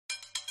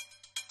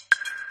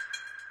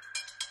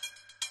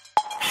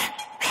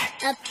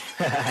A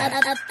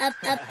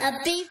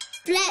B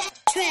flat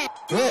track.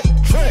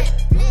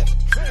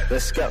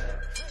 Let's go.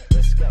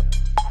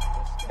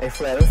 Hey,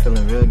 Flat, I'm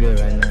feeling real good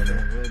right now,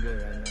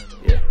 man.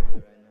 Yeah.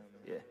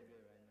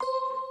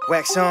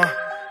 Wax on,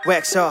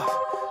 wax off,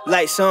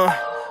 lights on,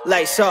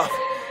 lights off.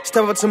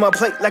 Step up to my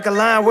plate like a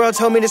lion. World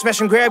told me to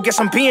smash and grab.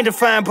 Guess I'm being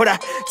defined, but I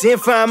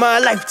didn't find my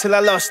life till I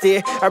lost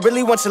it. I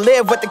really want to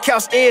live what the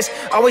couch is.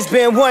 Always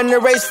been one in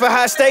the race for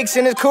high stakes,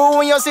 and it's cool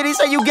when your city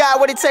say you got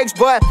what it takes.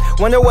 But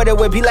wonder what it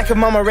would be like if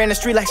mama ran the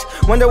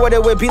streetlights. Wonder what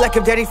it would be like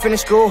if daddy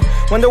finished school.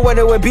 Wonder what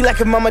it would be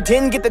like if mama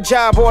didn't get the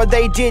job or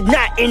they did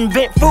not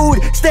invent food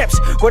steps.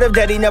 What if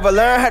daddy never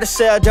learned how to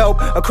sell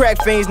dope? Or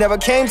crack fiends never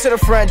came to the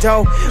front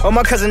door? Or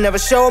my cousin never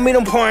showed me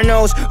them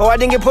pornos? Or I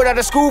didn't get put out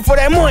of school for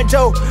that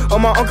Monto? Or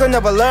my uncle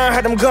never learn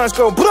how them guns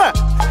go blah.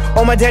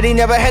 Or my daddy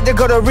never had to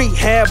go to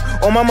rehab.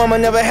 Or my mama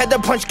never had to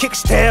punch, kick,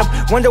 stab.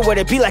 Wonder what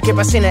it'd be like if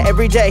I seen it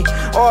every day.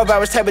 Or if I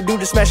was type of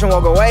dude to smash and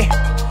walk away.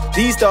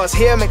 These thoughts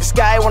here make the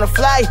sky wanna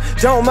fly.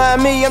 Don't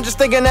mind me, I'm just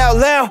thinking out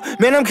loud.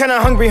 Man, I'm kinda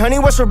hungry, honey.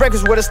 What's for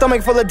breakfast with a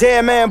stomach full of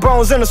dead man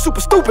bones and a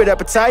super stupid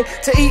appetite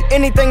to eat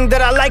anything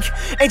that I like?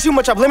 Ain't too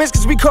much off limits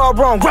cause we call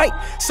wrong, right?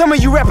 Some of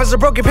you rappers are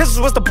broken pistols,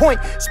 what's the point?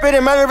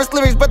 Spitting murderous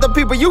lyrics, but the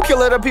people you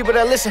kill are the people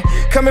that listen.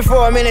 Coming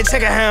for a minute,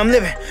 check out how I'm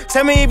living.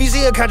 Tell me if you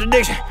see a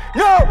contradiction.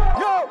 No!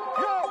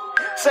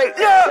 Say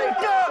no!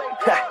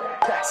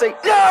 Say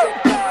no!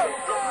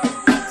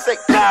 Say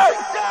no!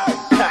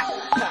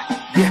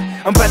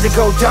 I'm about to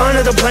go down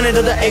to the planet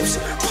of the apes.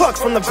 Plucked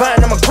from the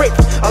vine, I'm a grape.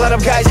 A lot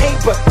of guys hate,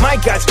 but my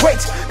God's great.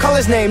 Call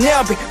his name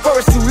now before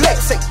it's too late.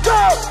 Say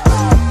go!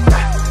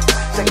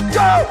 Say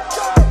go!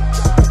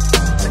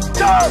 Say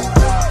go!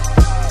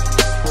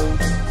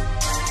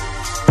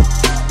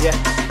 Yeah,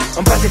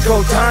 I'm about to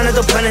go down to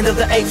the planet of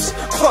the apes.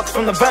 Plucked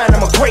from the vine,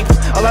 I'm a grape.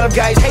 A lot of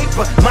guys hate,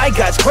 but my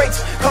God's great.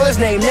 Call his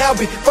name now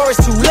before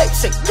it's too late.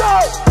 Say go!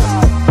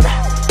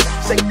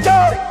 Say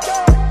go!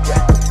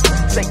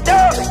 Say go!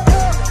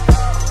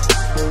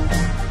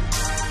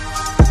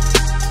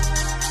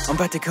 I'm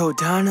about to go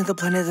down to the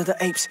planet of the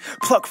apes.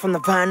 Plucked from the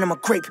vine, I'm a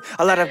grape.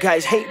 A lot of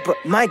guys hate, but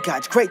my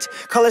God's great.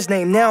 Call his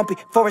name now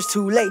before it's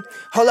too late.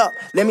 Hold up,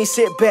 let me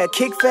sit back,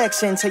 kick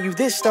facts, and tell you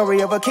this story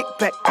of a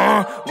kickback.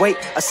 Wait,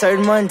 a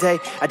certain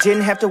Monday, I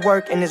didn't have to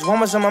work, and this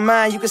woman was on my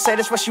mind. You could say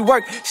that's where she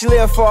worked. She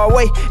lived far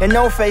away, and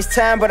no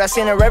FaceTime, but I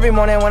seen her every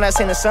morning when I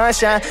seen the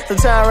sunshine.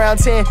 Sometime around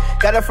 10,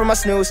 got up from my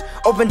snooze.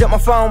 Opened up my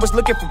phone, was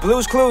looking for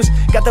Blue's Clues.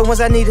 Got the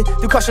ones I needed,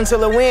 threw caution till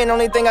the wind.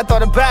 Only thing I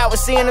thought about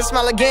was seeing her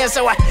smile again,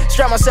 so I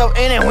strapped myself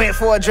in and went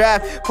for a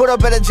drive. Put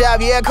up at a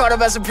job, yeah, caught her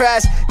by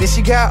surprise. Then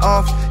she got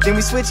off, then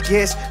we switched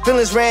gears.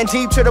 Feelings ran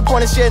deep to the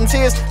point of shedding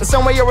tears. In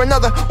some way or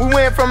another, we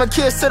went from a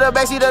kiss to the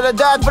backseat of the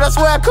Dodge, but I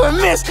swear I couldn't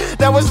miss.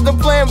 That wasn't the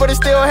plan, but it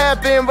still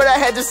happened. But I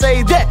had to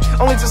say that,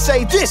 only to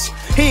say this: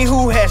 he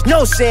who has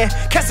no sin,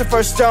 cast the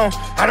first stone.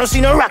 I don't see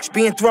no rocks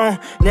being thrown.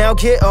 Now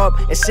get up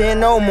and sin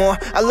no more.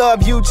 I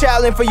love you,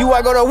 child, and for you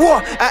I go to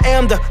war. I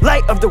am the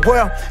light of the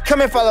world.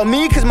 Come and follow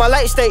me, cause my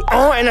light stay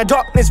on, and the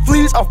darkness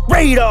flees off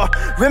radar.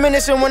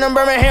 Reminiscing when I'm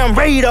Birmingham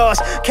radars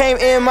came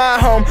in my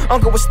home.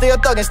 Uncle was still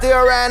thugging,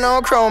 still riding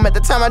on chrome. At the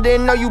time I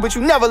didn't know you, but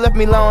you never left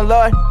me alone,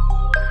 Lord.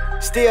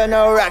 Still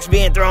no rocks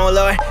being thrown,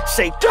 Lord.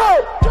 Say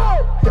go!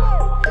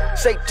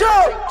 Say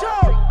go!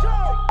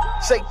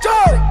 Say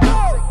go!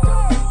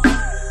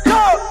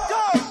 Go!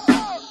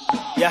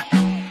 Yeah.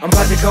 I'm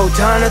about to go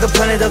down to the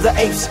planet of the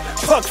apes.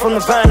 Plucked from the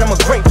vine, I'm a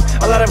grape.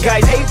 A lot of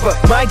guys hate, but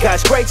my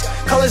God's great.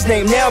 Call his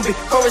name now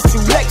before it's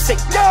too late. Say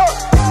go!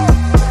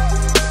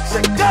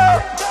 Say go!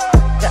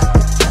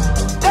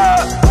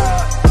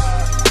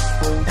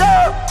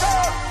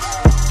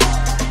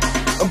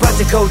 I'm about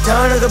to go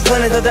down to the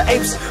planet of the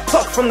apes.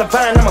 Plucked from the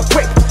vine, I'm a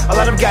grape. A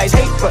lot of guys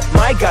hate, but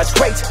my God's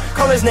great.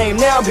 Call his name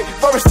now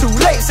before it's too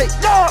late. Say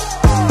no!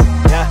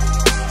 Yeah.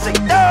 Say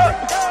no!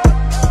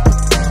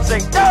 Say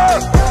no!